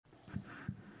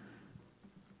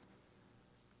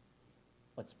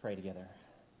Let's pray together.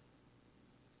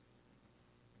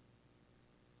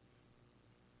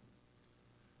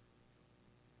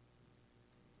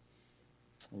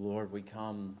 Lord, we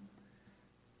come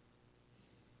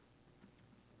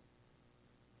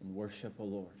and worship, O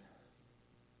Lord.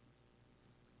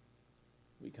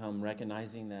 We come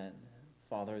recognizing that,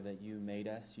 Father, that you made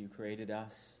us, you created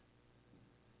us,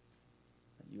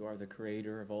 that you are the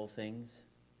creator of all things.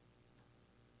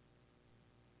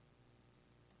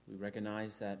 We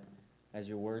recognize that, as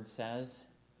your word says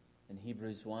in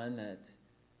Hebrews 1, that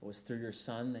it was through your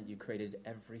Son that you created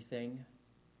everything.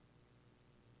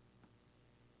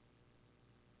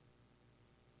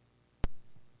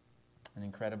 And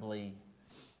incredibly,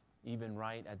 even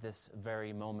right at this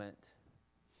very moment,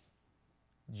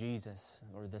 Jesus,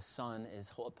 or the Son, is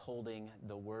upholding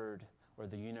the Word or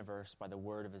the universe by the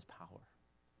word of his power.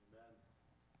 Amen.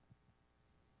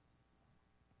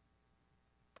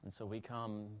 And so we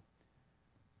come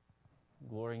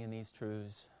glorying in these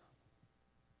truths.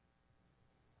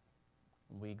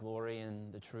 We glory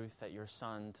in the truth that your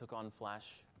Son took on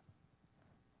flesh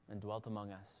and dwelt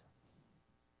among us.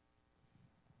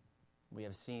 We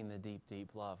have seen the deep,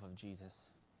 deep love of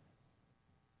Jesus.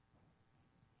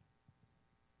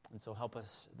 And so help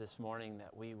us this morning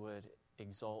that we would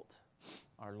exalt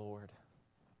our Lord.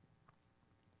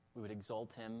 We would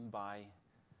exalt him by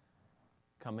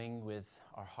coming with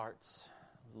our hearts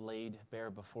laid bare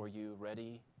before you,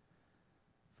 ready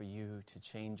for you to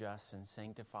change us and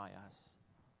sanctify us.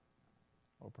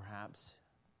 Or perhaps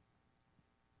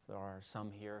there are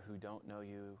some here who don't know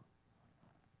you,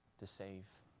 to save.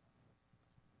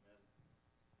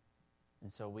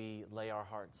 And so we lay our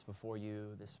hearts before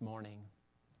you this morning.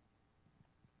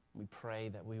 We pray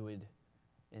that we would,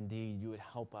 indeed, you would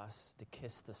help us to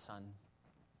kiss the Son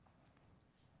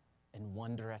and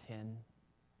wonder at him,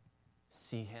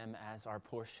 see him as our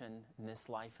portion in this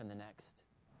life and the next,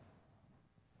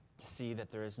 to see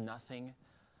that there is nothing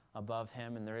above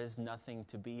him and there is nothing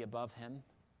to be above him,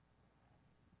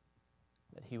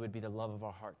 that he would be the love of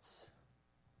our hearts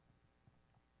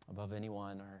above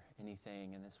anyone or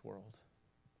anything in this world.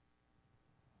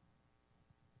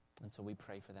 And so we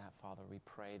pray for that, Father. We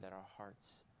pray that our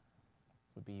hearts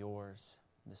would be yours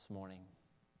this morning.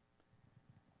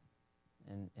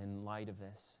 And in light of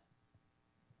this,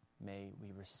 may we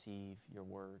receive your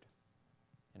word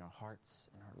in our hearts,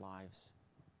 in our lives,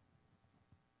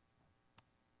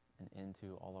 and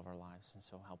into all of our lives. And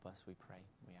so help us, we pray.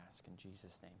 We ask in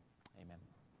Jesus' name. Amen.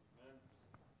 Amen.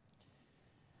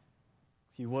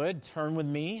 If you would, turn with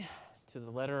me to the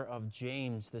letter of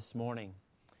James this morning.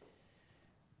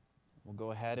 We'll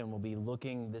go ahead and we'll be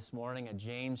looking this morning at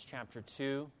James chapter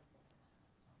 2,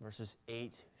 verses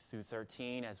 8 through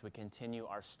 13 as we continue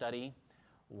our study,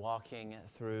 walking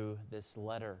through this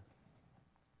letter.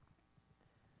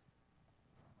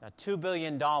 Now, $2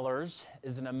 billion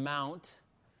is an amount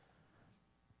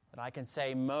that I can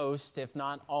say most, if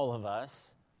not all of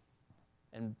us,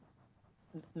 and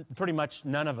pretty much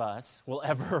none of us will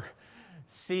ever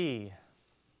see.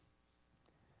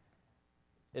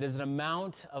 It is an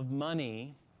amount of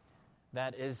money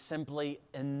that is simply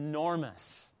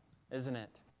enormous, isn't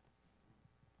it?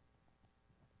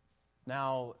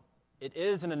 Now, it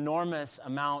is an enormous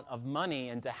amount of money,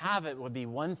 and to have it would be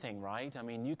one thing, right? I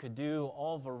mean, you could do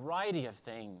all variety of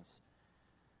things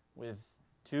with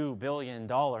 $2 billion.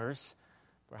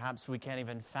 Perhaps we can't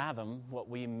even fathom what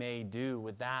we may do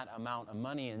with that amount of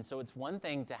money. And so it's one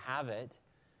thing to have it,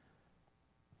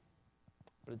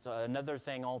 but it's another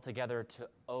thing altogether to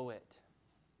owe it.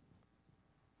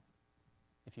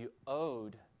 If you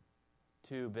owed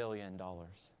 $2 billion. Now,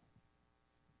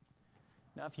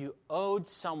 if you owed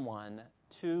someone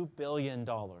 $2 billion,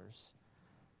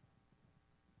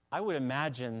 I would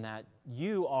imagine that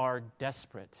you are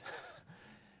desperate.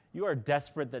 You are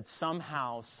desperate that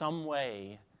somehow, some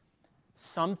way,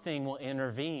 something will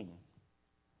intervene.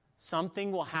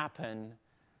 Something will happen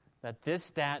that this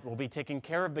debt will be taken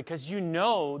care of, because you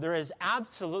know there is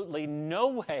absolutely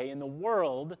no way in the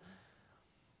world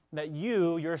that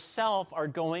you yourself are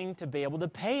going to be able to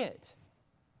pay it.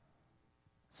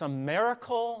 Some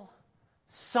miracle,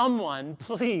 someone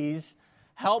please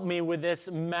help me with this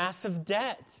massive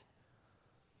debt.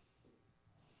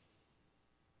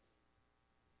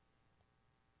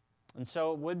 And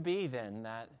so it would be then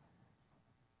that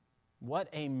what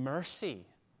a mercy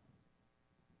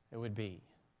it would be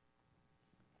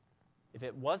if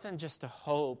it wasn't just a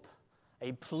hope,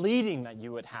 a pleading that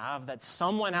you would have that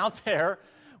someone out there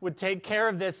would take care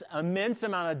of this immense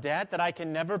amount of debt that I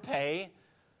can never pay.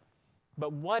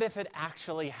 But what if it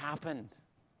actually happened?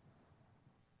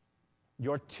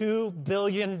 Your $2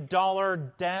 billion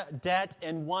debt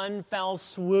in one fell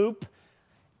swoop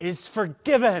is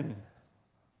forgiven.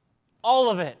 All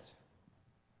of it.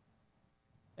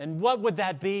 And what would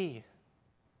that be?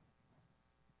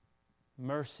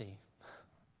 Mercy.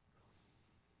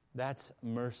 That's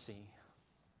mercy.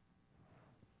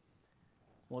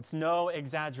 Well, it's no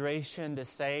exaggeration to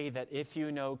say that if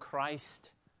you know Christ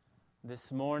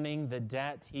this morning, the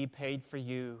debt He paid for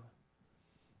you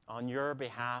on your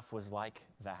behalf was like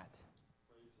that.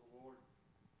 Praise the Lord.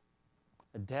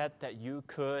 A debt that you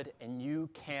could and you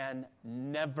can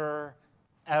never,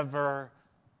 ever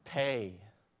pay.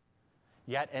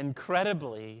 Yet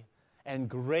incredibly and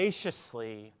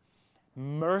graciously,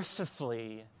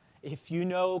 mercifully, if you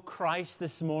know Christ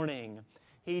this morning,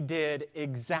 He did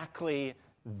exactly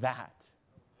that.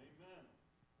 Amen.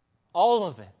 All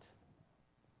of it.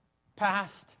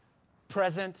 Past,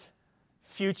 present,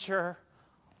 future,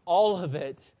 all of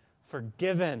it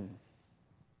forgiven.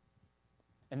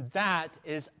 And that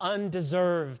is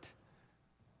undeserved.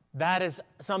 That is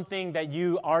something that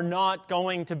you are not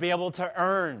going to be able to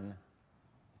earn.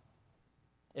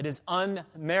 It is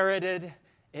unmerited.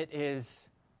 It is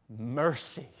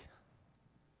mercy.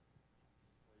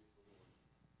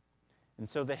 And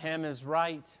so the hymn is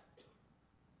right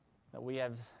that we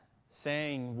have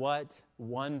saying, what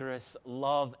wondrous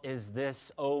love is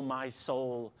this, O my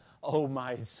soul, O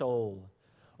my soul.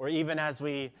 Or even as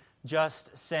we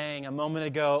just sang a moment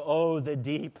ago, oh, the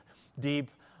deep, deep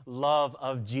love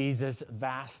of Jesus,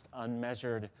 vast,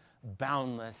 unmeasured,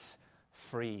 boundless,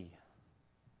 free.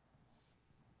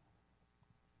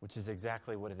 Which is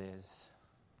exactly what it is.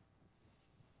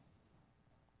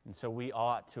 And so we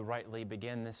ought to rightly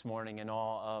begin this morning in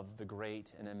awe of the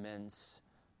great and immense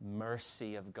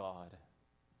mercy of God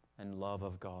and love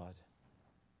of God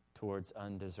towards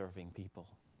undeserving people.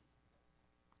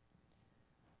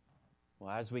 Well,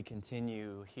 as we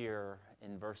continue here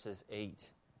in verses 8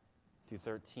 through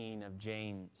 13 of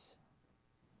James,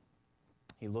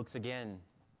 he looks again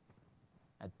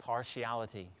at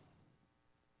partiality.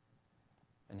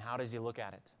 And how does he look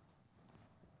at it?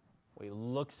 Well, he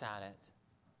looks at it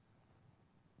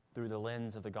through the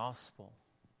lens of the gospel.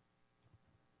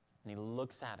 And he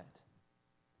looks at it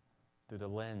through the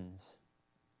lens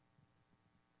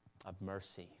of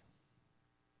mercy.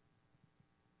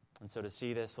 And so to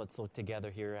see this, let's look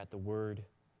together here at the word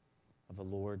of the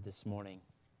Lord this morning.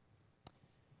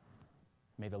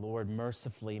 May the Lord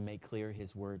mercifully make clear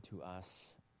His word to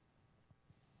us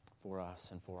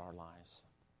and for our lives.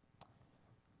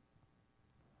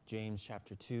 James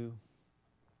chapter 2,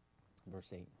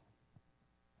 verse 8.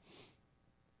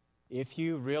 If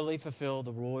you really fulfill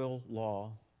the royal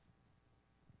law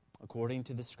according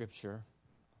to the Scripture,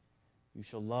 you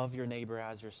shall love your neighbor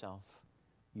as yourself.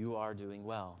 You are doing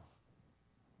well.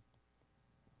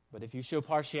 But if you show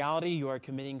partiality, you are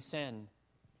committing sin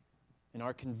and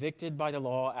are convicted by the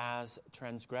law as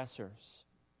transgressors.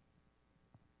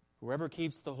 Whoever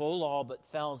keeps the whole law but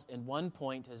fails in one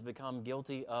point has become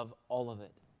guilty of all of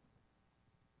it.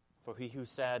 For he who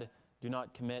said, do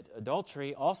not commit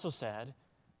adultery, also said,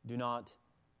 do not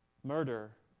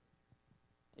murder.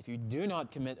 If you do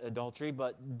not commit adultery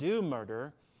but do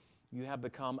murder, you have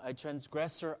become a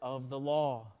transgressor of the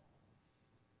law.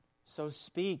 So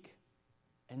speak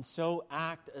and so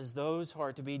act as those who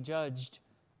are to be judged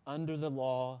under the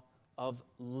law of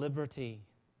liberty.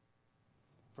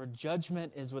 For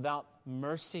judgment is without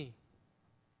mercy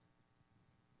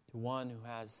to one who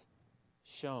has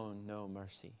shown no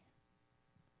mercy.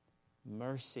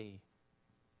 Mercy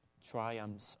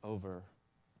triumphs over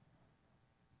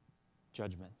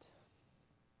judgment.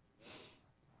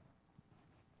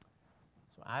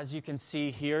 So as you can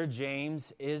see here,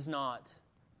 James is not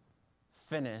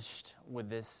finished with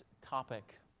this topic.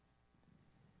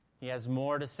 He has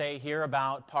more to say here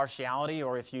about partiality,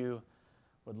 or if you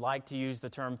would like to use the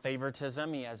term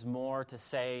favoritism, he has more to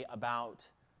say about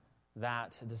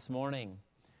that this morning.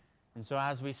 And so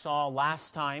as we saw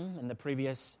last time in the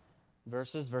previous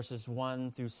verses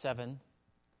 1 through 7,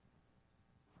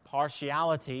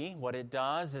 partiality, what it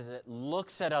does is it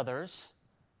looks at others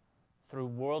through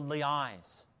worldly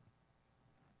eyes.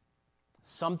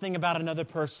 Something about another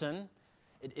person,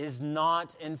 it is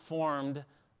not informed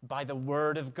by the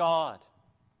Word of God.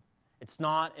 It's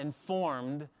not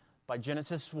informed by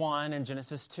Genesis 1 and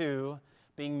Genesis 2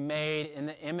 being made in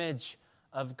the image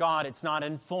of God. It's not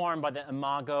informed by the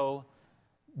Imago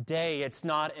Dei. It's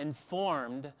not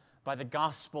informed by the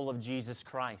gospel of Jesus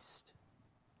Christ.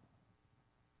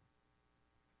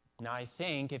 Now, I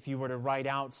think if you were to write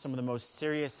out some of the most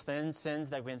serious sins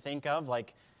that we can think of,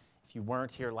 like if you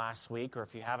weren't here last week or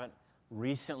if you haven't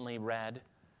recently read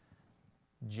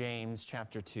James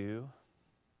chapter 2,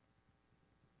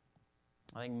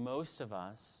 I think most of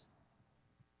us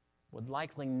would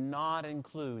likely not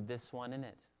include this one in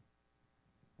it.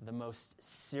 The most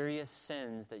serious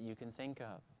sins that you can think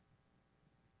of.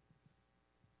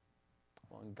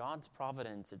 Well, in God's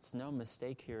providence, it's no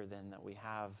mistake here then that we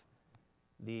have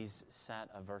these set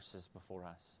of verses before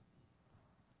us.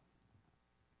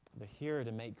 They're here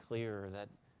to make clear that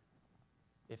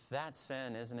if that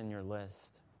sin isn't in your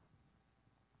list,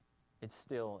 it's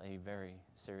still a very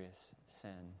serious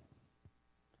sin.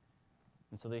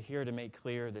 And so they're here to make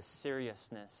clear the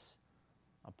seriousness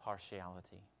of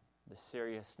partiality. The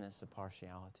seriousness of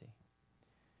partiality.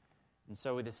 And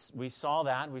so we saw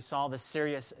that. We saw the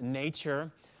serious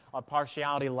nature of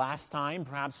partiality last time,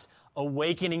 perhaps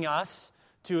awakening us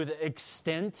to the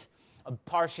extent of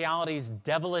partiality's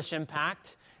devilish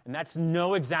impact. And that's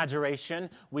no exaggeration.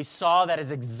 We saw that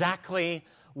is exactly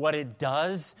what it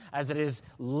does as it is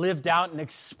lived out and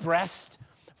expressed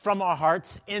from our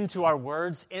hearts into our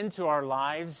words, into our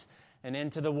lives, and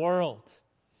into the world.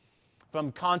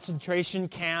 From concentration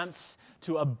camps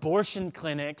to abortion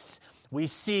clinics, we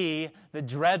see the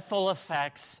dreadful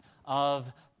effects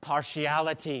of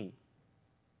partiality.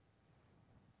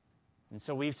 And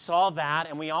so we saw that,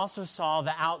 and we also saw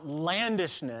the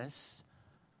outlandishness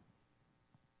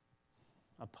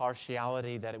of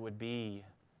partiality that it would be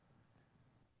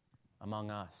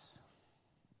among us,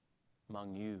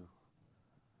 among you.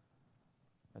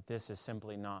 But this is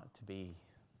simply not to be.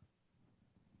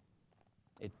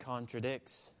 It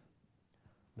contradicts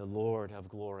the Lord of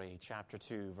glory, chapter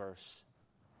 2, verse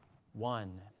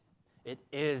 1. It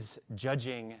is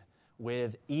judging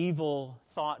with evil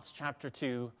thoughts, chapter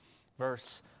 2,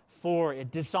 verse 4.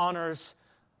 It dishonors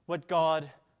what God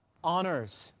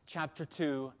honors, chapter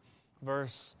 2,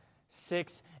 verse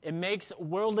 6. It makes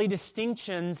worldly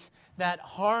distinctions that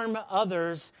harm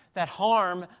others, that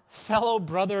harm fellow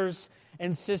brothers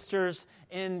and sisters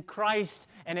in Christ,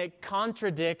 and it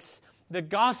contradicts the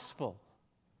gospel.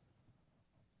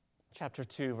 Chapter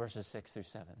 2, verses 6 through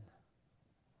 7.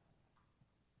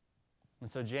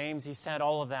 And so James, he said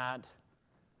all of that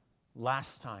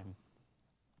last time.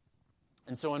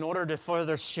 And so in order to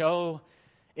further show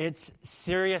its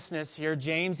seriousness here,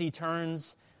 James, he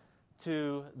turns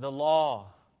to the law.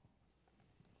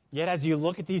 Yet as you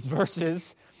look at these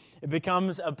verses, it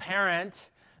becomes apparent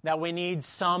that we need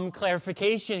some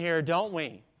clarification here, don't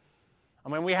we? I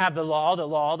mean, we have the law.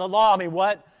 I mean,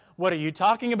 what are you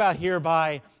talking about here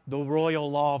by the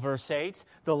royal law, verse 8,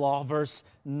 the law, verse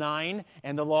 9,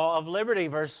 and the law of liberty,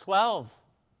 verse 12?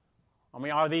 I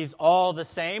mean, are these all the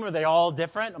same? Are they all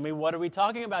different? I mean, what are we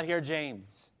talking about here,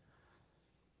 James?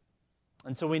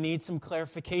 And so we need some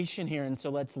clarification here. And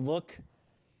so let's look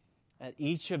at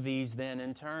each of these then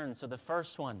in turn. So the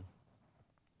first one,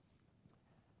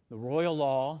 the royal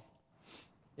law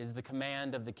is the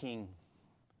command of the king.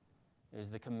 Is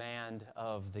the command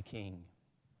of the king.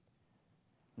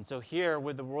 And so here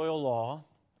with the royal law,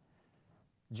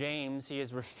 James, he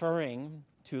is referring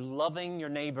to loving your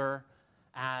neighbor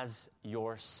as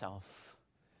yourself.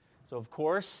 So of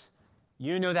course,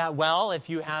 you know that well if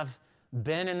you have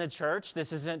been in the church.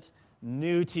 This isn't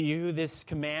new to you, this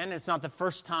command. It's not the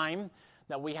first time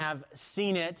that we have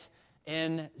seen it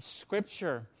in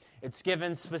Scripture. It's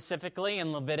given specifically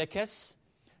in Leviticus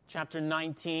chapter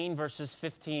 19, verses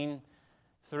 15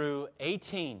 through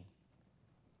 18.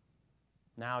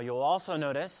 Now, you'll also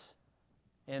notice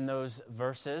in those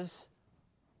verses,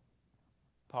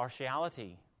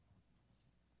 partiality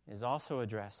is also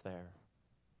addressed there.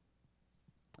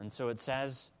 And so it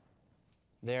says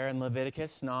there in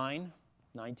Leviticus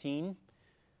 19,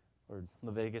 or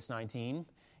Leviticus 19,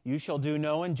 you shall do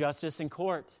no injustice in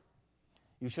court.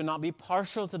 You shall not be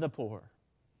partial to the poor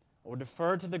or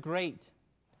defer to the great,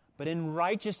 but in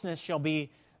righteousness shall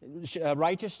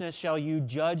you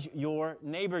judge your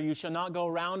neighbor. You shall not go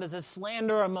around as a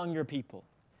slanderer among your people.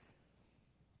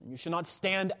 And you shall not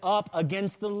stand up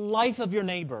against the life of your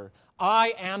neighbor.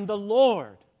 I am the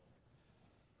Lord.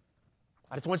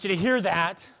 I just want you to hear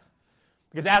that,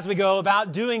 because as we go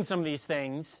about doing some of these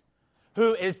things,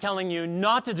 who is telling you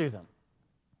not to do them?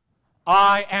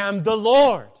 I am the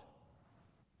Lord.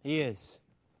 He is.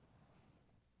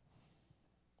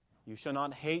 You shall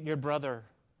not hate your brother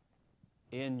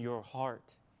in your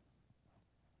heart,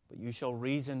 but you shall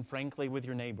reason frankly with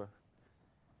your neighbor,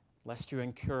 lest you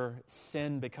incur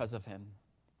sin because of him.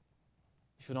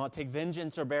 You shall not take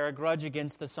vengeance or bear a grudge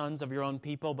against the sons of your own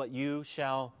people, but you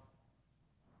shall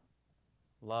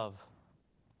love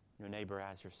your neighbor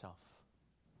as yourself.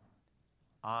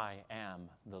 I am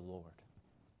the Lord.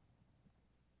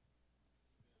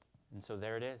 And so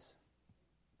there it is.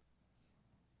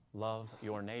 Love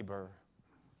your neighbor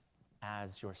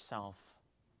as yourself,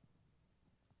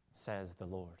 says the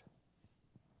Lord.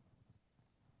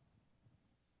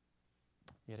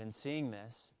 Yet in seeing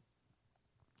this,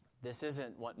 this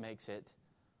isn't what makes it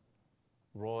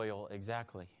royal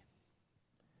exactly.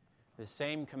 The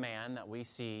same command that we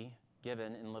see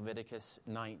given in Leviticus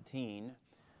 19,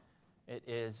 it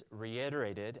is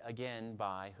reiterated again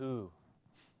by who?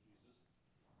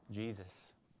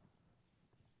 Jesus.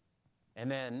 And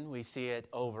then we see it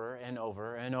over and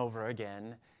over and over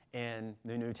again in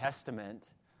the New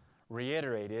Testament,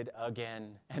 reiterated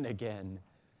again and again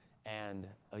and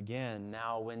again.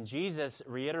 Now, when Jesus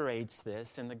reiterates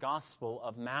this in the Gospel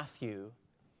of Matthew,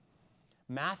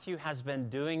 Matthew has been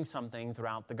doing something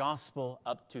throughout the Gospel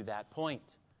up to that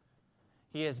point.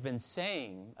 He has been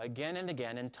saying again and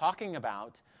again and talking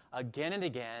about again and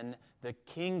again the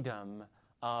kingdom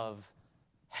of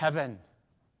heaven.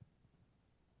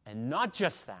 And not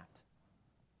just that.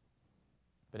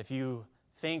 But if you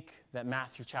think that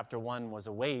Matthew chapter 1 was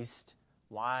a waste,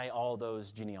 why all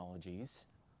those genealogies?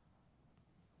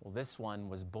 Well, this one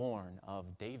was born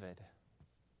of David.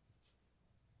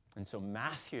 And so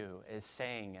Matthew is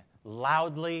saying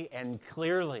loudly and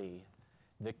clearly,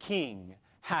 the King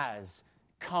has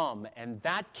come, and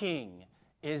that King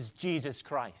is Jesus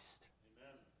Christ.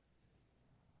 Amen.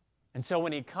 And so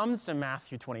when he comes to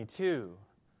Matthew 22,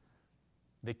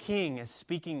 the King is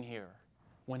speaking here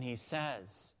when he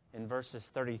says in verses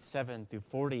 37 through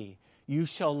 40, "You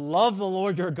shall love the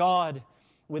Lord your God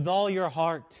with all your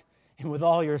heart and with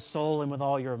all your soul and with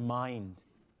all your mind.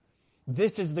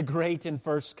 This is the great and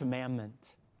first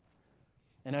commandment.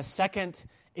 And a second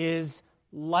is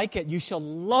like it. You shall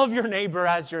love your neighbor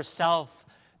as yourself."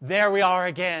 There we are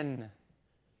again.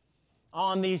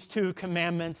 On these two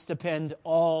commandments depend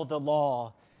all the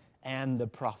law and the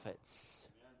prophets.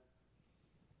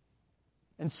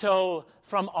 And so,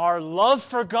 from our love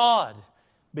for God,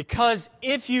 because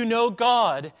if you know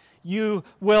God, you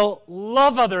will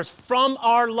love others from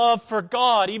our love for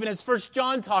God, even as 1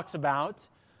 John talks about.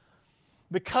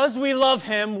 Because we love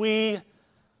Him, we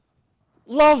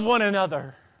love one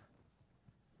another.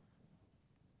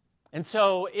 And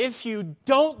so, if you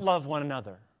don't love one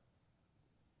another,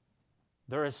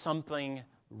 there is something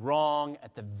wrong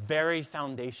at the very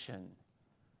foundation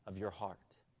of your heart.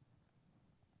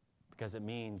 Because it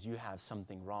means you have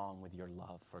something wrong with your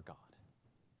love for God.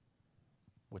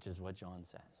 Which is what John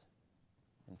says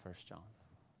in 1 John.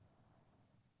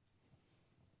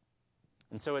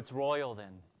 And so it's royal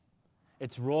then.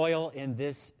 It's royal in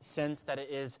this sense that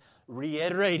it is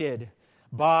reiterated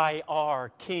by our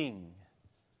King.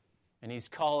 And He's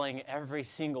calling every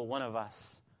single one of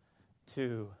us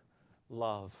to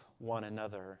love one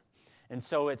another. And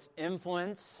so its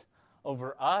influence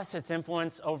over us, its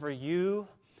influence over you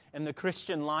in the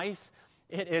Christian life,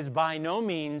 it is by no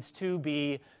means to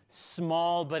be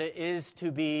small, but it is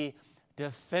to be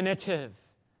definitive.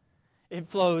 It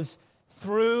flows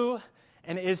through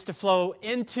and is to flow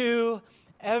into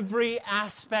every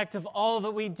aspect of all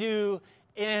that we do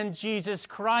in Jesus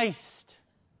Christ.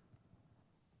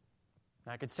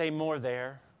 I could say more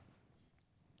there,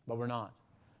 but we're not.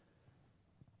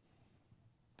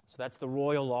 So that's the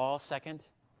royal law. Second,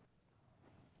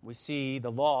 we see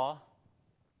the law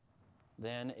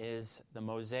then is the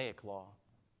Mosaic law.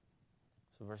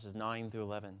 So verses 9 through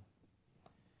 11.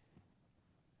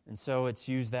 And so it's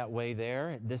used that way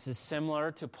there. This is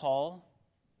similar to Paul.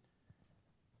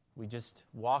 We just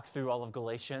walked through all of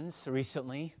Galatians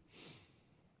recently.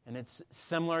 And it's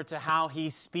similar to how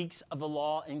he speaks of the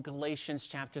law in Galatians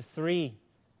chapter 3.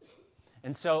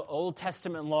 And so Old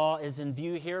Testament law is in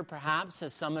view here, perhaps,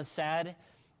 as some have said,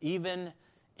 even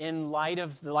in light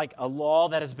of like a law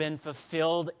that has been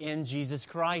fulfilled in Jesus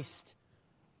Christ.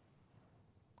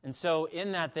 And so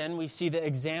in that then we see the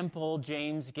example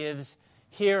James gives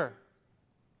here.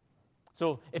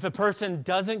 So if a person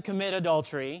doesn't commit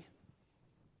adultery,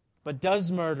 but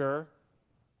does murder,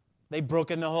 they've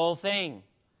broken the whole thing.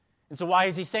 And so why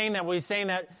is he saying that? Well, he's saying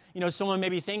that, someone may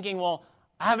be thinking, well,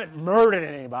 I haven't murdered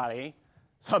anybody,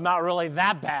 so I'm not really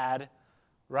that bad,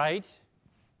 right?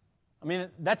 I mean,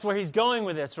 that's where he's going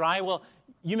with this, right? Well,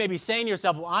 you may be saying to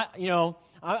yourself, well,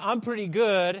 I'm pretty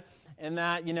good in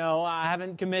that, I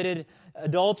haven't committed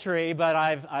adultery, but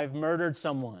I've murdered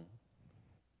someone.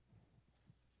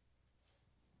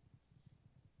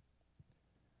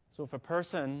 So if a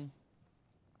person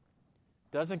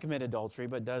doesn't commit adultery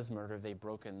but does murder, they've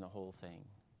broken the whole thing.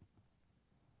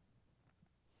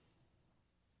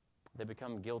 They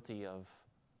become guilty of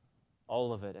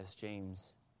all of it, as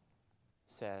James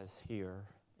says here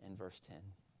in verse 10.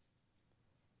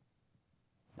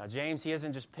 Now, James, he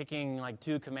isn't just picking like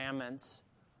 2 commandments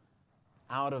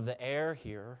out of the air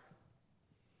here.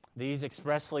 These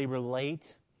expressly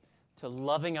relate to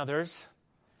loving others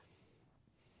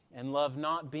and love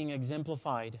not being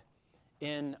exemplified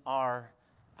in our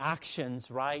actions,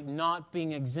 right? Not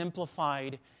being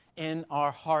exemplified in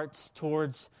our hearts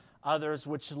towards others,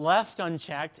 which left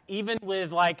unchecked, even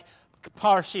with like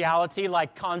partiality,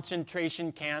 like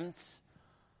concentration camps,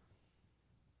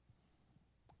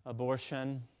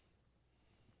 abortion,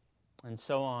 and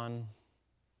so on,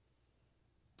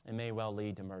 it may well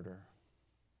lead to murder.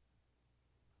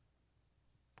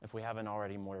 If we haven't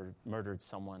already murdered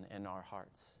someone in our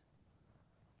hearts,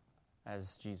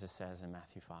 as Jesus says in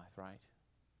Matthew 5, right?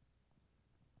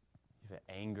 If you have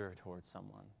anger towards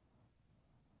someone,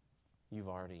 you've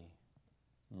already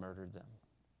murdered them.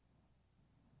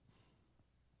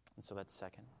 And so that's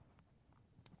second.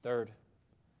 Third,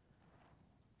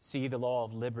 see, the law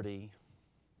of liberty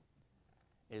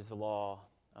is the law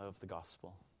of the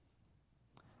gospel.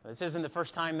 This isn't the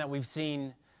first time that we've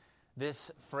seen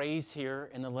this phrase here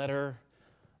in the letter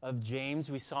of James.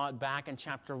 We saw it back in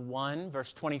chapter 1,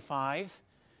 verse 25.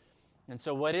 And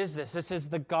so what is this? This is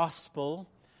the gospel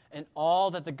and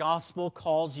all that the gospel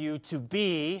calls you to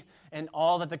be and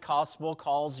all that the gospel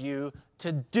calls you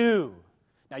to do.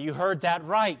 Now you heard that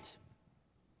right.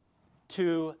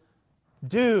 To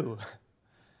do.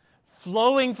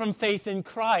 Flowing from faith in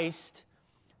Christ,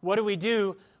 what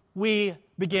do? We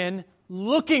begin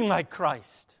looking like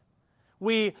Christ.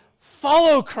 We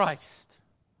follow Christ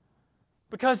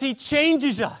because He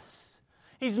changes us.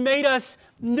 He's made us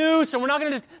new, so we're not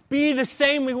going to just be the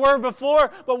same we were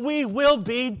before, but we will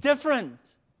be different.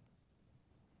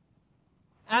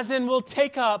 As in, we'll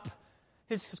take up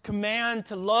His command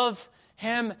to love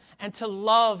Him and to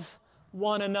love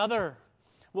one another.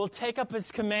 We'll take up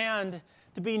His command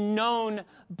to be known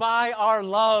by our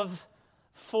love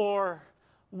for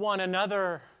one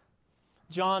another.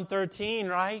 John 13,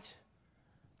 right?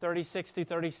 36 through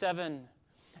 37.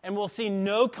 And we'll see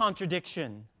no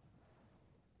contradiction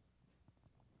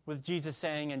with Jesus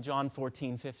saying in John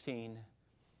 14:15,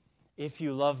 if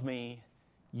you love me,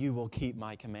 you will keep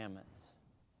my commandments.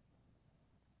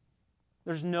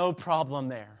 There's no problem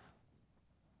there.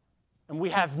 And we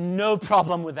have no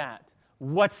problem with that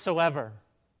whatsoever.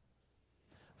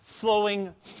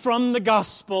 Flowing from the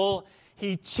gospel,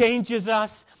 He changes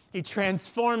us, He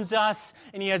transforms us,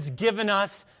 and He has given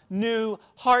us new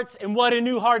hearts. And what do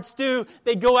new hearts do?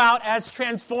 They go out as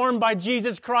transformed by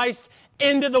Jesus Christ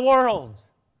into the world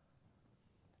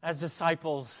as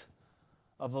disciples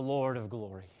of the Lord of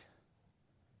glory.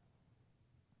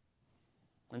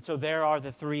 And so there are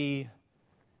the 3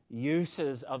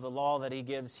 uses of the law that He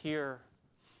gives here.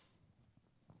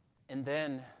 And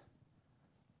then,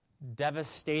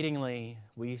 devastatingly,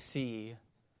 we see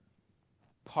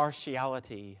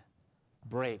partiality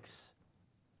breaks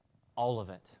all of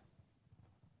it.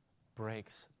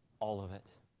 Breaks all of it.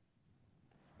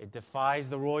 It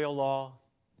defies the royal law.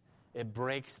 It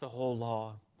breaks the whole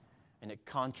law. And it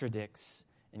contradicts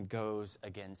and goes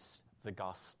against the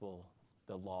gospel,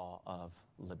 the law of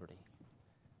liberty.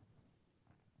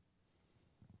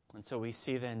 And so we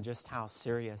see then just how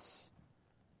serious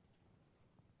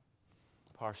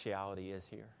partiality is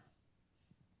here.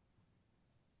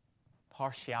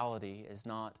 Partiality is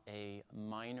not a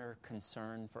minor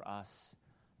concern for us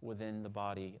within the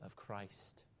body of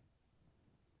Christ.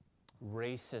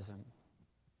 Racism,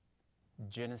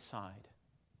 genocide,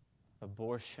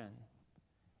 abortion,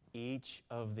 each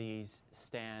of these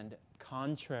stand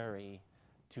contrary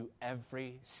to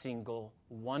every single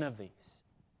one of these.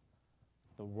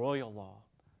 The royal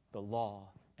law,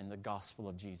 and the gospel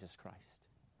of Jesus Christ.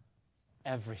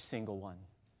 Every single one.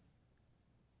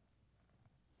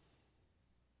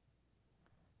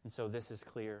 And so this is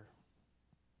clear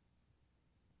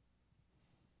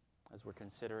as we're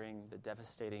considering the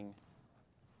devastating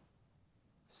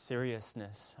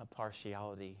seriousness of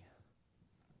partiality.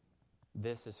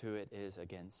 This is who it is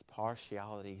against.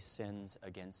 Partiality sins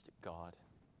against God.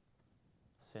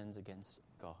 Sins against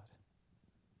God.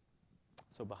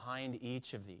 So behind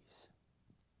each of these,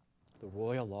 the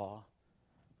royal law,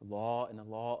 the law and the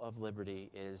law of liberty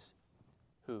is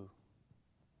who?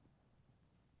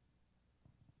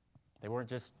 They weren't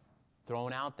just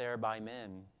thrown out there by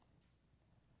men.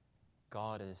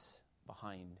 God is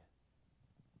behind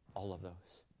all of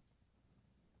those.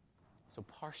 So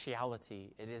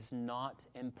partiality, it is not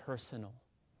impersonal.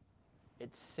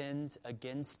 It sins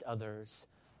against others,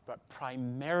 but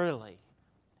primarily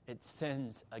it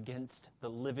sins against the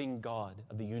living God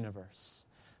of the universe.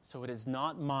 So it is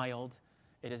not mild,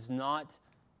 it is not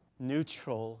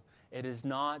neutral, it is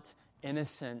not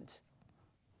innocent,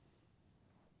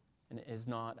 and it is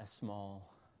not a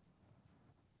small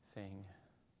thing.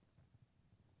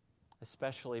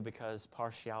 Especially because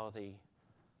partiality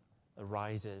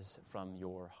arises from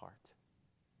your heart.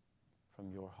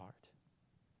 From your heart.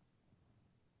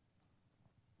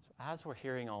 So as we're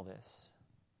hearing all this,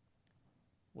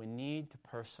 we need to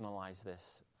personalize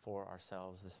this for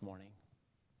ourselves this morning.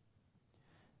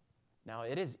 Now,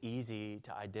 it is easy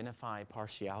to identify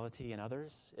partiality in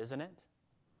others, isn't it?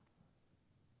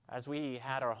 As we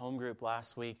had our home group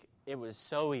last week, it was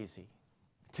so easy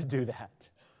to do that,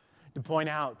 to point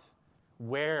out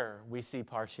where we see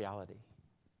partiality.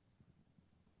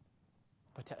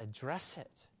 But to address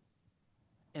it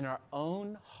in our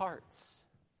own hearts,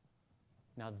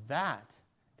 now that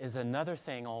is another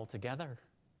thing altogether.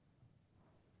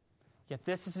 Yet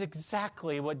this is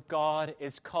exactly what God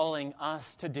is calling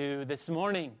us to do this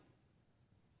morning.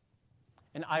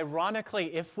 And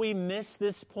ironically, if we miss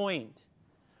this point,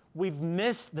 we've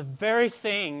missed the very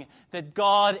thing that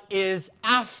God is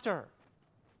after.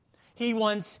 He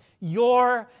wants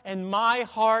your and my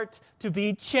heart to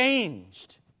be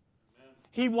changed.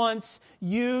 He wants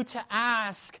you to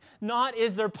ask, not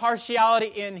is there partiality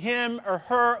in him or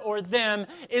her or them,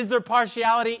 is there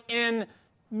partiality in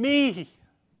me?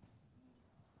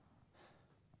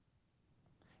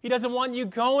 He doesn't want you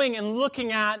going and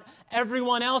looking at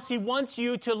everyone else. He wants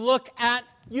you to look at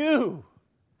you.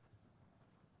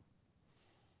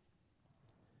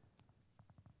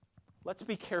 Let's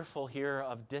be careful here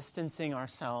of distancing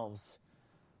ourselves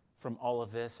from all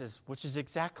of this, which is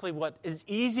exactly what is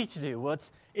easy to do. Well,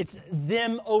 it's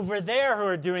them over there who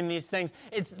are doing these things.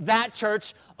 It's that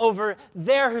church over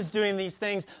there who's doing these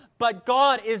things. But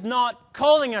God is not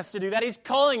calling us to do that. He's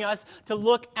calling us to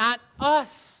look at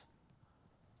us.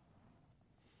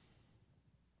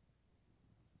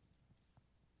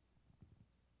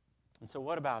 And so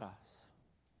what about us?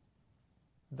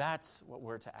 That's what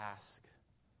we're to ask.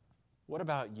 What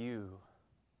about you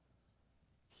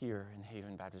here in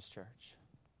Haven Baptist Church?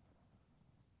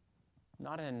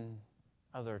 Not in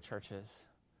other churches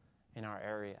in our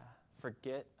area.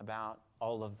 Forget about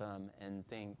all of them and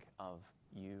think of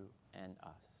you and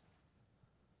us.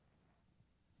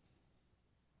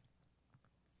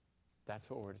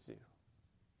 That's what we're to do.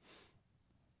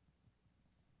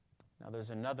 Now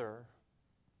there's another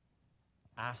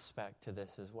aspect to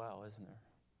this as well, isn't there?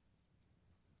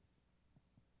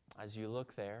 As you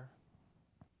look there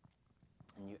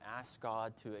and you ask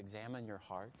God to examine your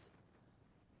heart,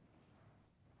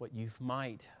 what you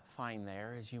might find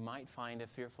there is you might find a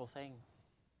fearful thing.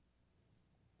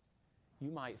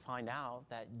 You might find out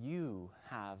that you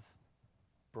have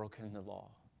broken the law,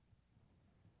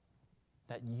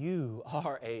 that you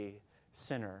are a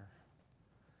sinner,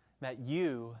 that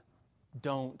you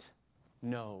don't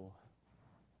know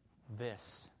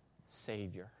this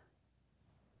Savior.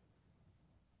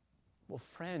 Well,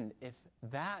 friend, if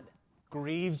that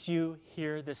grieves you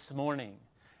here this morning,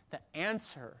 the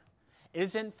answer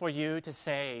isn't for you to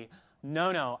say,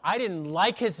 no, I didn't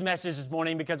like his message this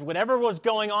morning because whatever was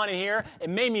going on in here, it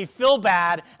made me feel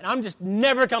bad, and I'm just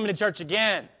never coming to church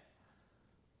again.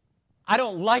 I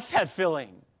don't like that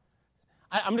feeling.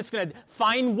 I'm just going to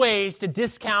find ways to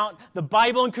discount the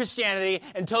Bible and Christianity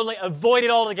and totally avoid it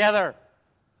altogether.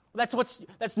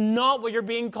 That's not what you're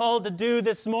being called to do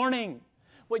this morning.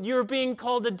 What you're being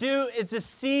called to do is to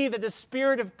see that the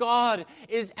Spirit of God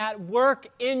is at work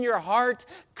in your heart,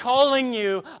 calling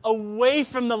you away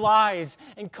from the lies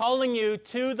and calling you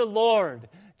to the Lord,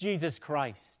 Jesus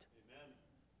Christ. Amen.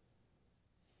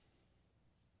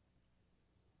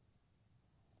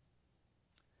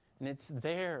 And it's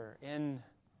there in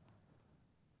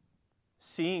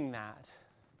seeing that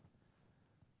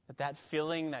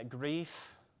feeling, that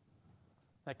grief,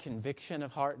 that conviction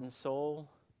of heart and soul,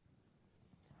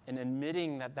 and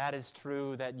admitting that that is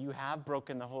true, that you have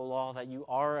broken the whole law, that you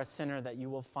are a sinner, that you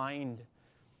will find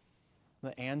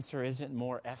the answer isn't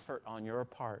more effort on your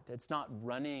part. It's not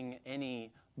running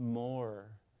any more.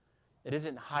 It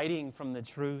isn't hiding from the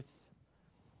truth.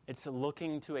 It's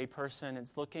looking to a person.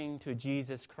 It's looking to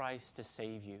Jesus Christ to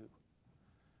save you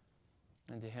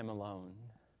and to Him alone.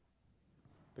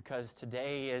 Because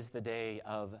today is the day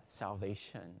of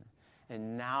salvation.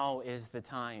 And now is the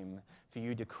time for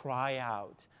you to cry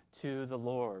out to the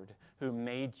Lord who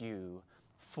made you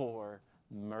for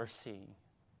mercy.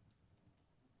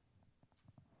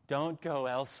 Don't go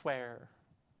elsewhere.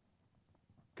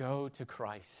 Go to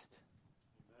Christ.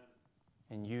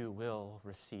 Amen. And you will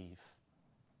receive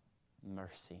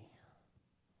mercy.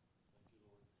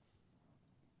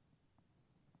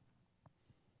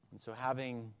 And so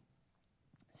having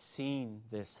seen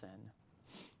this then,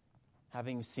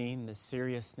 Having seen the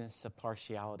seriousness of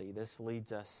partiality, this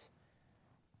leads us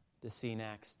to see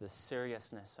next the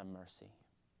seriousness of mercy.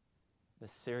 The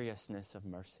seriousness of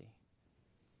mercy.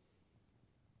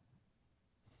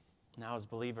 Now, as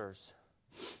believers,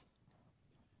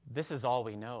 this is all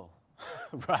we know,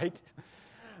 right?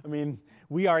 I mean,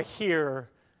 we are here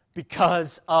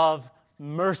because of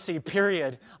mercy,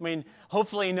 period. I mean,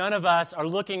 hopefully none of us are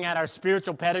looking at our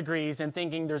spiritual pedigrees and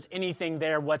thinking there's anything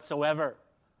there whatsoever.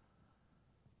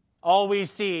 All we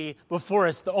see before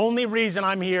us, the only reason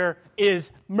I'm here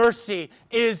is mercy,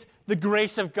 is the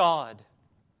grace of God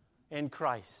in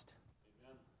Christ.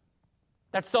 Amen.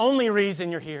 That's the only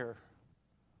reason you're here.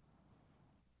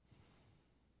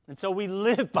 And so we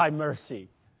live by mercy.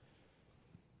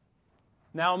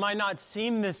 Now, it might not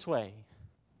seem this way,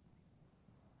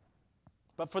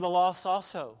 but for the lost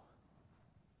also,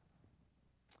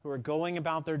 who are going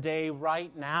about their day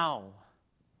right now,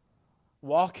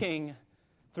 walking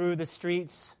through the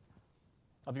streets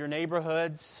of your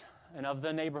neighborhoods and of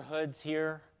the neighborhoods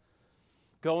here,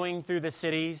 going through the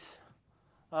cities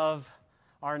of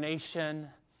our nation,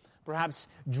 perhaps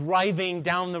driving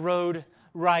down the road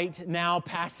right now,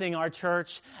 passing our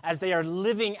church, as they are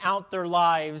living out their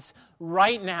lives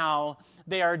right now,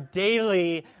 they are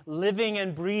daily living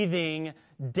and breathing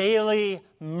daily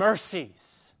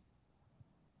mercies.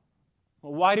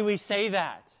 Well, why do we say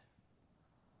that?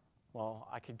 Well,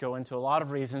 I could go into a lot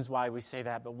of reasons why we say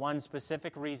that, but one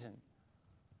specific reason: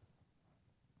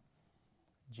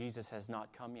 Jesus has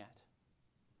not come yet.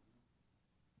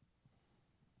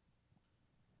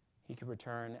 He could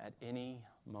return at any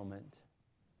moment.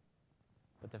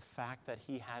 But the fact that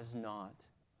he has not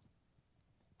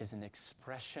is an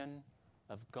expression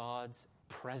of God's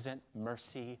present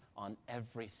mercy on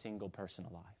every single person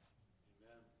alive.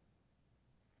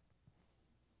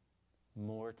 Amen.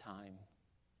 More time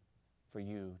for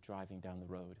you driving down the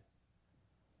road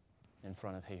in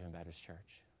front of Haven Baptist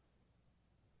Church.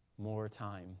 More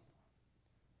time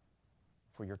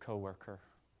for your coworker,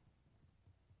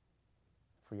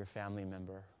 for your family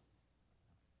member.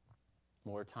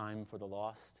 More time for the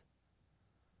lost,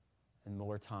 and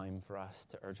more time for us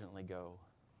to urgently go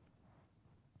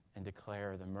and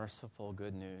declare the merciful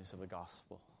good news of the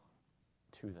gospel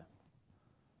to them.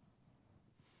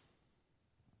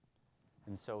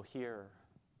 And so here,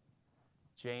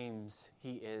 James,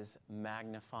 he is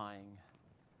magnifying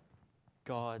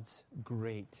God's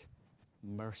great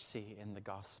mercy in the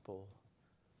gospel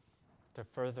to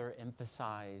further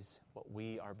emphasize what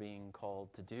we are being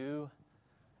called to do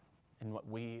and what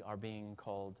we are being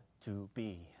called to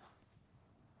be.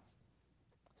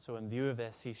 So in view of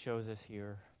this, he shows us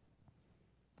here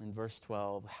in verse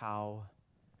 12 how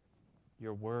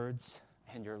your words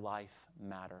and your life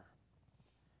matter.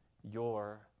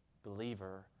 Your,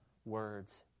 believer,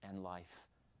 words and life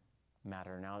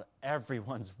matter. Now,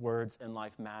 everyone's words and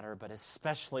life matter, but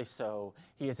especially so,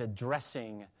 he is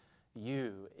addressing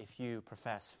you if you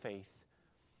profess faith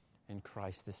in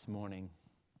Christ this morning.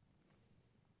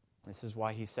 This is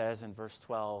why he says in verse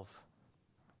 12,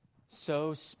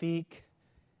 "So speak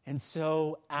and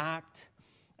so act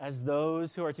as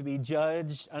those who are to be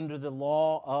judged under the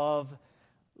law of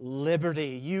liberty."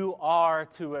 You are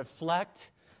to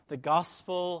reflect the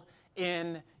gospel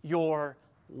in your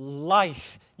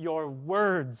life. Your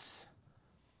words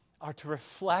are to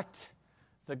reflect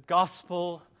the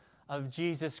gospel of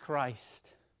Jesus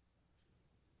Christ.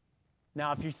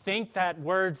 Now, if you think that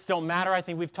words don't matter, I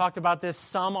think we've talked about this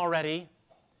some already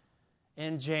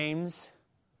in James.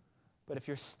 But if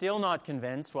you're still not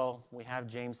convinced, well, we have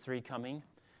James 3 coming,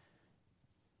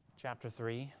 chapter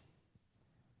 3.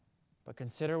 But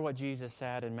consider what Jesus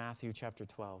said in Matthew chapter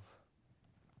 12,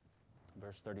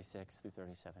 verse 36 through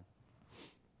 37.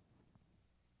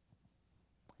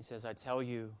 He says, "I tell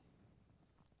you,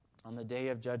 on the day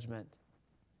of judgment,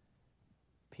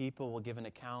 people will give an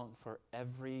account for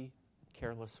every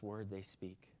careless word they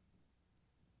speak.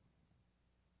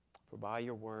 For by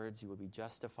your words you will be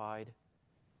justified,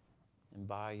 and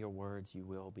by your words you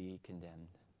will be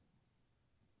condemned."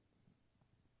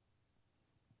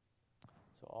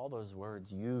 So all those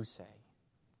words you say,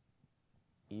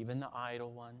 even the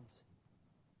idle ones,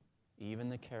 even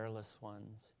the careless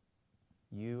ones,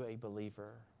 you, a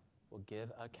believer, will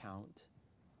give account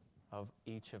of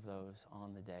each of those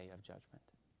on the day of judgment.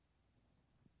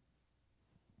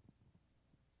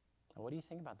 Now, what do you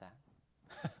think about that?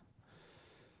 I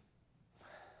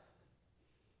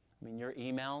mean, your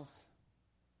emails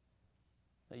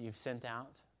that you've sent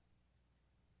out,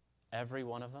 every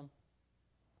one of them,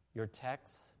 your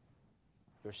texts,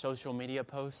 your social media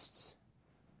posts,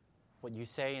 what you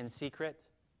say in secret,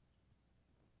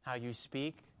 how you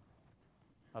speak,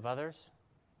 of others,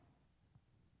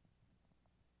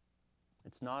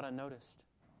 it's not unnoticed.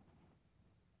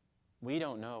 We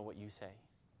don't know what you say,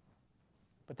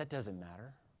 but that doesn't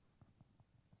matter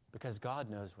because God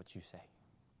knows what you say.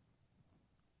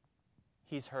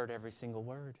 He's heard every single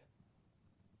word.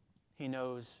 He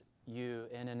knows you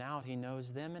in and out. He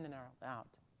knows them in and out.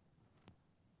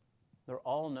 They're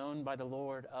all known by the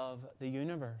Lord of the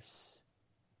universe.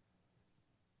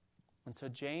 And so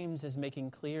James is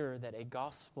making clear that a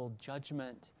gospel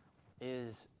judgment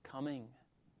is coming.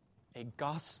 A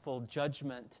gospel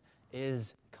judgment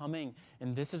is coming.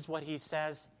 And this is what he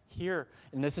says here.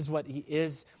 And this is what he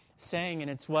is saying. And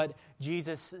it's what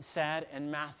Jesus said in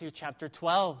Matthew chapter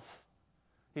 12.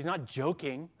 He's not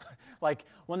joking. Like,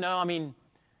 well, no, I mean,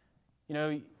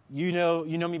 you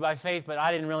know me by faith, but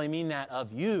I didn't really mean that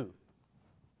of you.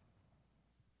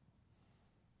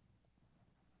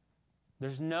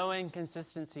 There's no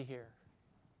inconsistency here.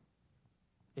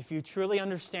 If you truly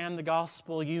understand the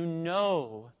gospel, you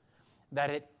know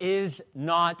that it is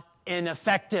not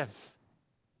ineffective.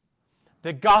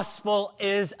 The gospel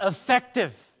is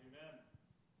effective. Amen.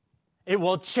 It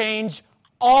will change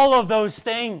all of those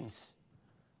things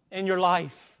in your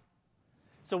life.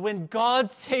 So when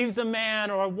God saves a man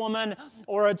or a woman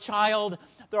or a child,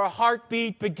 their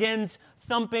heartbeat begins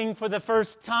thumping for the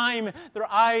first time.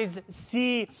 Their eyes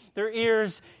see, their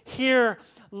ears hear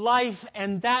life,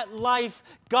 and that life,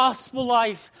 gospel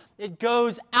life, it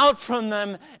goes out from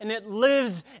them and it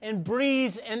lives and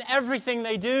breathes in everything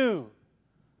they do.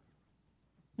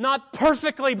 Not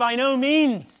perfectly, by no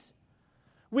means.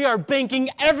 We are banking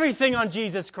everything on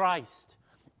Jesus Christ,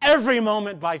 every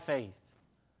moment by faith.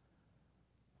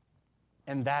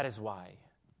 And that is why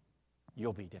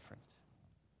you'll be different,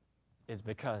 is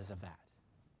because of that.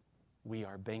 We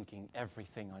are banking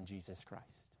everything on Jesus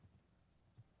Christ.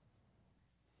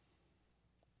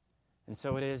 And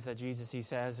so it is that Jesus, he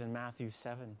says in Matthew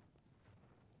 7,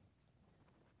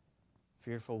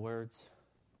 fearful words,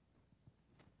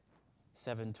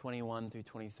 7:21 through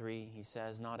 23, he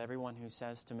says, "Not everyone who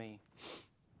says to me,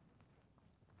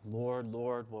 'Lord,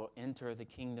 Lord,' will enter the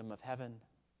kingdom of heaven,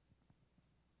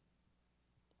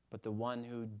 but the one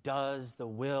who does the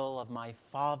will of my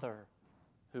Father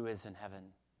who is in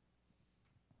heaven."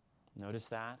 Notice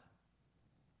that.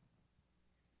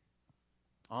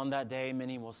 "On that day,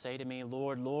 many will say to me,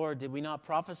 'Lord, Lord, did we not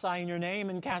prophesy in your name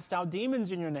and cast out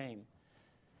demons in your name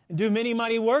and do many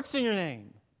mighty works in your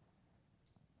name?'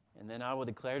 And then I will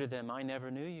declare to them, 'I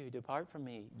never knew you. Depart from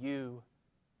me, you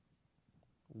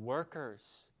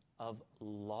workers of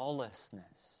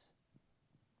lawlessness,'"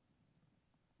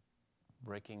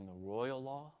 breaking the royal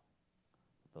law,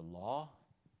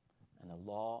 and the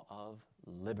law of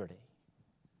liberty.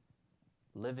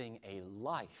 Living a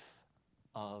life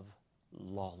of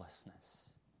lawlessness.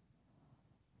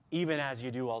 Even as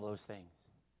you do all those things.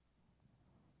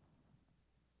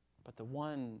 But the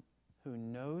one who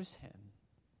knows him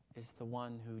is the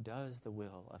one who does the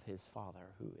will of his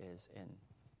Father who is in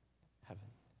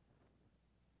heaven.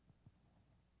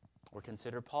 Or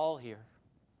consider Paul here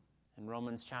in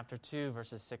Romans chapter 2,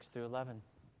 verses 6 through 11.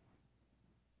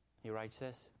 He writes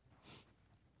this: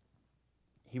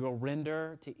 "He will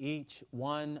render to each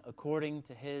one according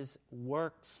to his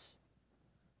works.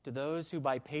 To those who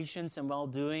by patience and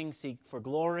well-doing seek for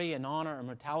glory and honor and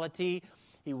immortality,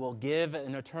 he will give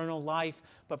an eternal life.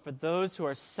 But for those who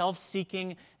are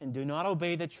self-seeking and do not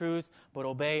obey the truth, but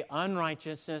obey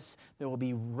unrighteousness, there will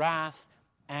be wrath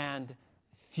and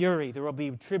fury." There will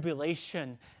be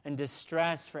tribulation and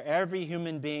distress for every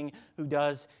human being who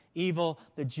does evil,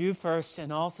 the Jew first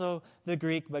and also the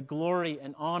Greek, but glory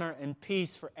and honor and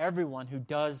peace for everyone who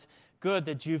does good,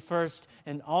 the Jew first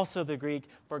and also the Greek,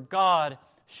 for God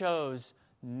shows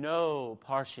no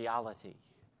partiality.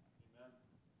 Amen.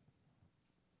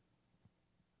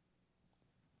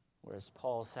 Whereas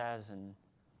Paul says in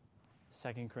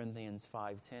 2 Corinthians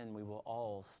 5:10, we will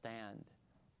all stand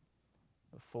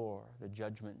before the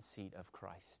judgment seat of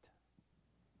Christ.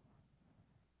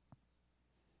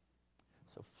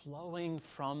 So flowing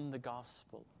from the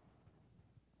gospel,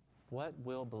 what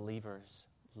will believers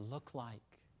look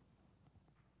like?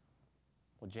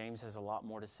 Well, James has a lot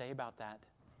more to say about that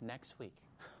next week.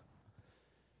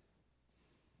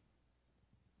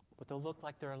 But they'll look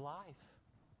like they're alive.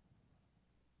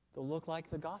 They'll look like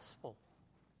the gospel.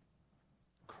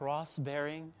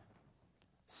 Cross-bearing,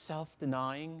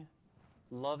 self-denying,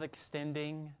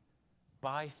 love-extending,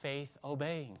 by faith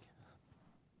obeying.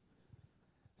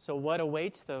 So what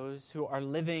awaits those who are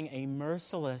living a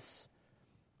merciless,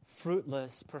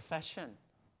 fruitless profession?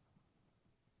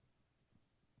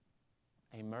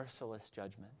 A merciless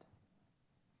judgment.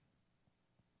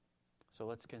 So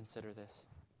let's consider this.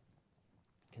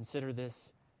 Consider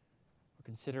this.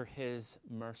 Consider his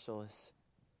merciless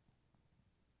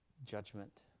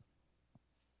judgment.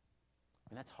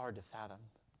 And that's hard to fathom,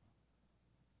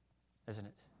 isn't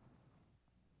it?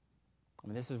 I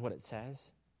mean, this is what it says.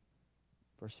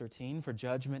 Verse 13, for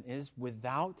judgment is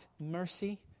without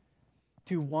mercy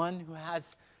to one who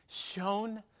has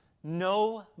shown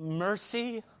no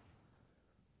mercy.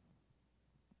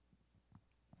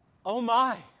 Oh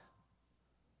my.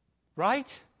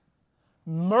 Right?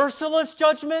 Merciless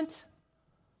judgment.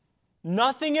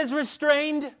 Nothing is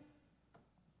restrained.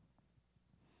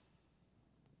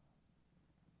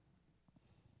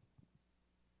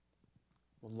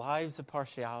 Lives of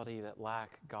partiality that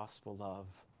lack gospel love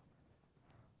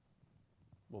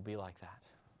will be like that.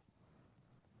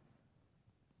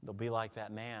 They'll be like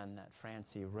that man that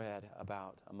Francie read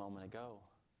about a moment ago.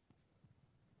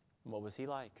 What was he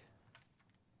like?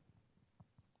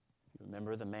 You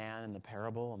remember the man in the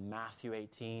parable of Matthew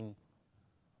 18,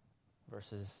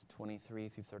 verses 23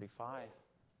 through 35.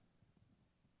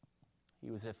 He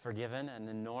was forgiven an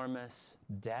enormous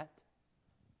debt.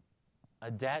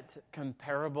 A debt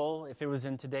comparable, if it was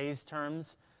in today's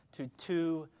terms, to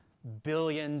 $2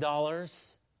 billion. The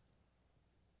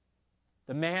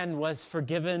man was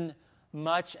forgiven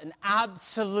much, an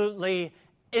absolutely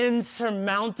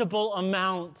insurmountable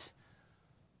amount.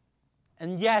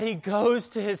 And yet he goes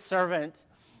to his servant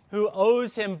who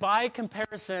owes him, by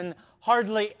comparison,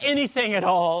 hardly anything at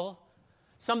all,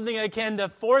 something akin to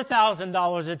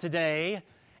 $4,000 a today,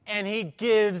 and he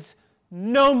gives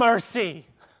no mercy.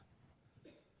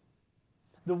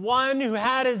 The one who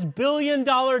had his $1 billion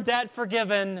debt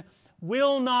forgiven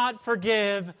will not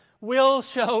forgive, will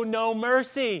show no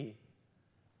mercy.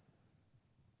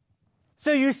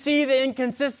 So you see the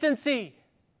inconsistency.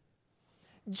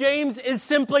 James is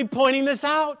simply pointing this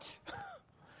out.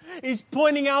 He's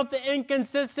pointing out the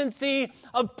inconsistency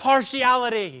of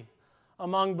partiality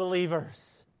among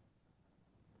believers.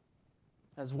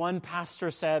 As one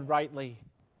pastor said rightly,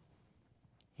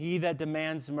 he that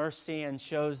demands mercy and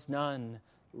shows none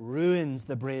ruins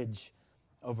the bridge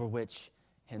over which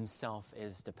himself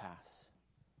is to pass.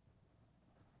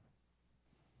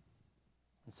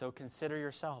 And so consider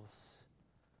yourselves.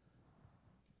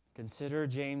 Consider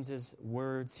James's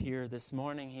words here this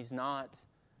morning. He's not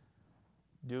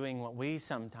doing what we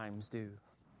sometimes do.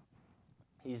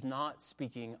 He's not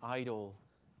speaking idle,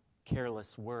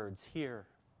 careless words here.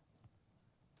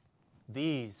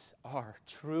 These are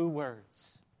true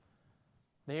words.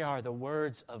 They are the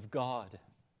words of God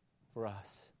for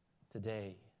us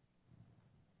today.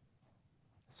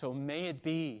 So may it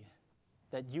be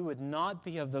that you would not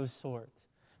be of those sort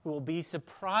who will be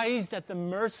surprised at the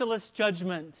merciless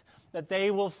judgment that they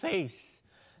will face,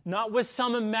 not with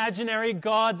some imaginary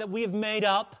God that we have made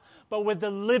up, but with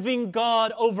the living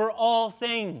God over all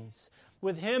things,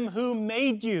 with Him who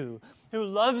made you, who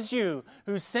loves you,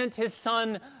 who sent His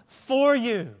Son for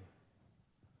you.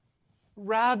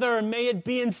 Rather, may it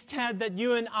be instead that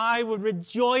you and I would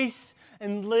rejoice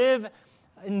and live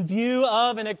in view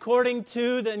of and according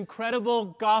to the incredible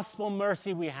gospel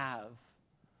mercy we have.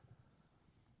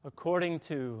 According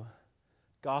to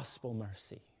gospel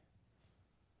mercy.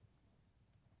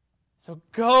 So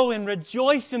go and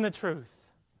rejoice in the truth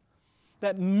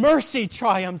that mercy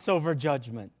triumphs over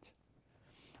judgment.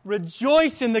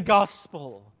 Rejoice in the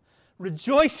gospel.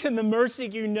 Rejoice in the mercy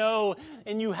you know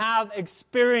and you have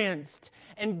experienced.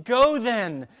 And go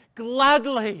then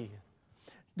gladly,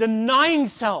 denying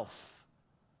self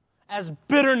as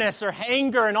bitterness or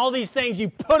anger and all these things. You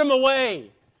put them away.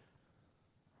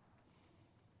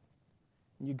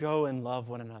 You go and love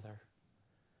one another.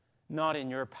 Not in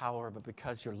your power, but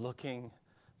because you're looking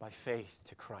by faith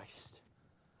to Christ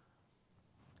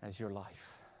as your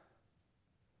life.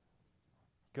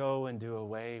 Go and do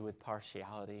away with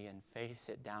partiality and face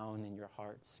it down in your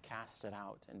hearts. Cast it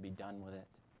out and be done with it.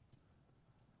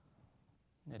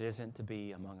 It isn't to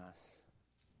be among us.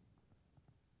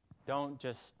 Don't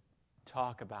just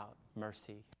talk about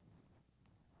mercy.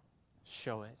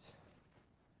 Show it.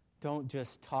 Don't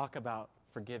just talk about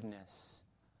forgiveness.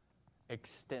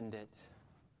 Extend it.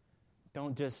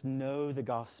 Don't just know the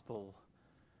gospel.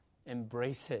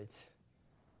 Embrace it.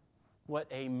 What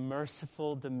a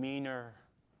merciful demeanor.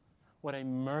 What a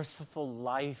merciful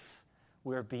life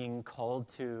we're being called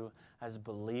to as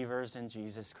believers in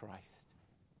Jesus Christ.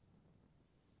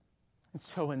 And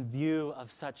so in view of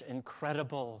such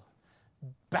incredible,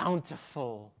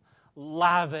 bountiful,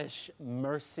 lavish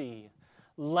mercy,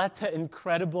 let the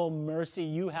incredible mercy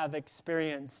you have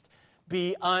experienced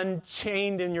be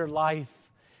unchained in your life.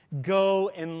 Go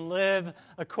and live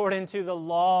according to the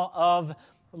law of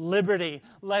liberty.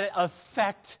 Let it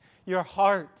affect your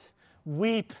heart.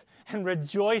 Weep and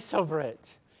rejoice over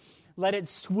it. Let it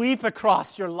sweep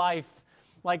across your life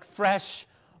like fresh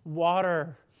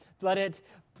water. Let it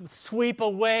sweep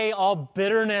away all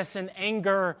bitterness and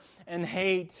anger and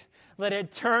hate. Let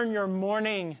it turn your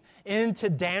mourning into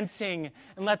dancing,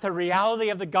 and let the reality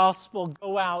of the gospel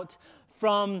go out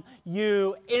from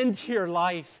you into your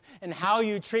life and how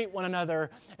you treat one another.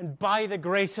 And by the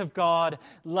grace of God,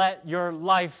 let your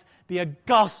life be a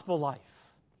gospel life.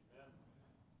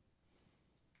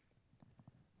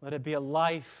 Let it be a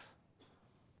life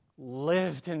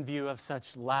lived in view of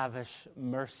such lavish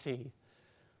mercy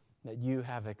that you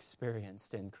have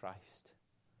experienced in Christ.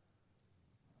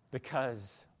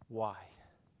 Because why?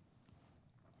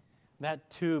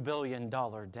 That $2 billion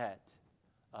debt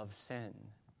of sin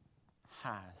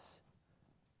has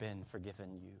been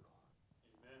forgiven you.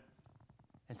 Amen.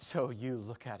 And so you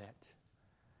look at it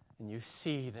and you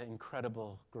see the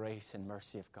incredible grace and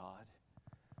mercy of God,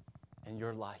 and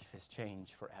your life is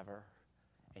changed forever.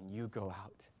 And you go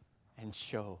out and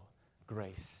show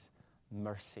grace,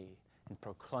 mercy, and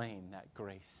proclaim that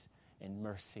grace and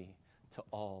mercy to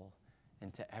all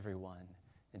and to everyone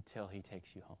until He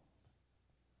takes you home.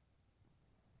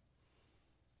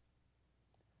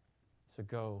 So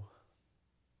go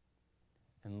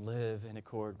and live in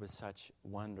accord with such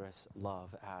wondrous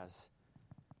love as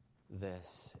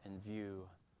this, in view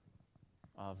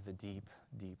of the deep,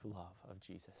 deep love of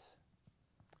Jesus.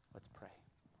 Let's pray.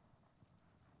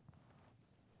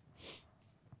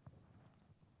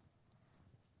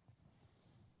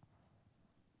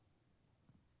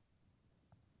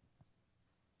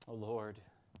 Oh Lord,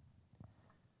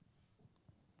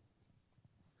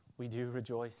 we do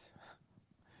rejoice.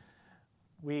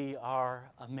 We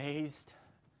are amazed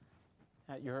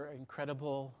at your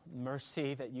incredible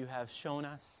mercy that you have shown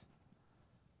us,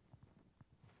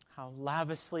 how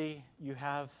lavishly you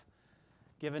have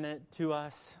given it to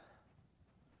us.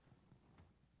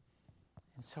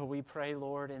 And so we pray,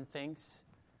 Lord, in thanks.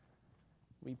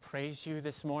 We praise you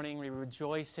this morning. We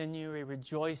rejoice in you. We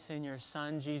rejoice in your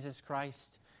Son, Jesus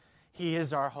Christ. He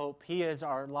is our hope. He is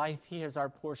our life. He is our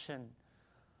portion.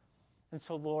 And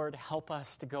so, Lord, help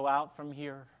us to go out from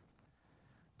here,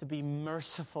 to be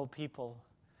merciful people,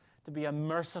 to be a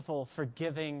merciful,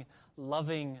 forgiving,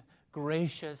 loving,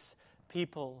 gracious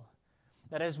people.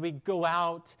 That as we go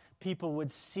out, people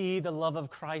would see the love of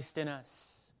Christ in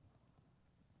us.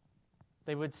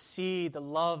 They would see the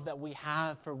love that we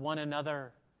have for one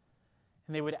another.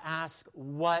 And they would ask,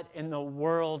 what in the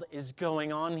world is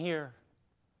going on here?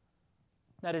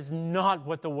 That is not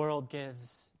what the world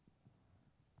gives.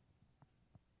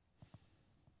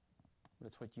 But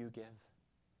it's what you give.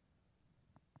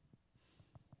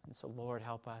 And so, Lord,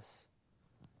 help us.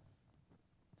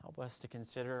 Help us to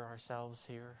consider ourselves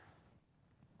here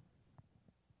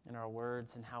in our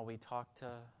words and how we talk to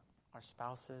our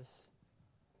spouses,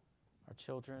 our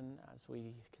children, as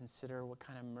we consider what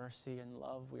kind of mercy and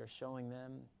love we are showing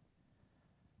them,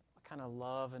 what kind of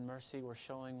love and mercy we're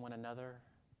showing one another.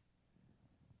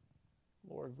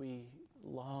 Lord, we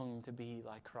long to be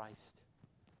like Christ.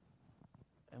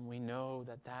 And we know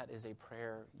that that is a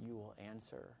prayer you will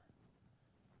answer.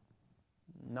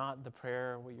 Not the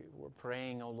prayer we're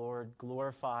praying, oh Lord,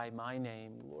 glorify my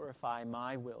name, glorify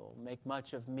my will, make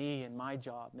much of me and my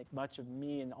job, make much of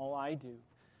me and all I do.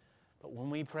 But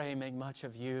when we pray, make much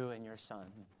of you and your Son,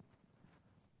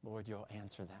 Lord, you'll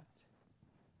answer that.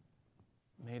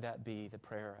 May that be the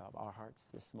prayer of our hearts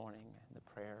this morning and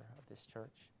the prayer of this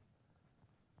church.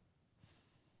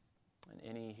 And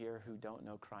any here who don't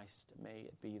know Christ, may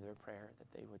it be their prayer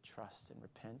that they would trust and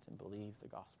repent and believe the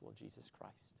gospel of Jesus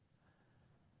Christ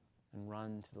and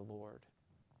run to the Lord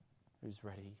who's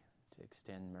ready to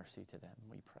extend mercy to them,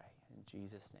 we pray. In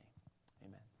Jesus' name,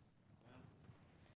 amen.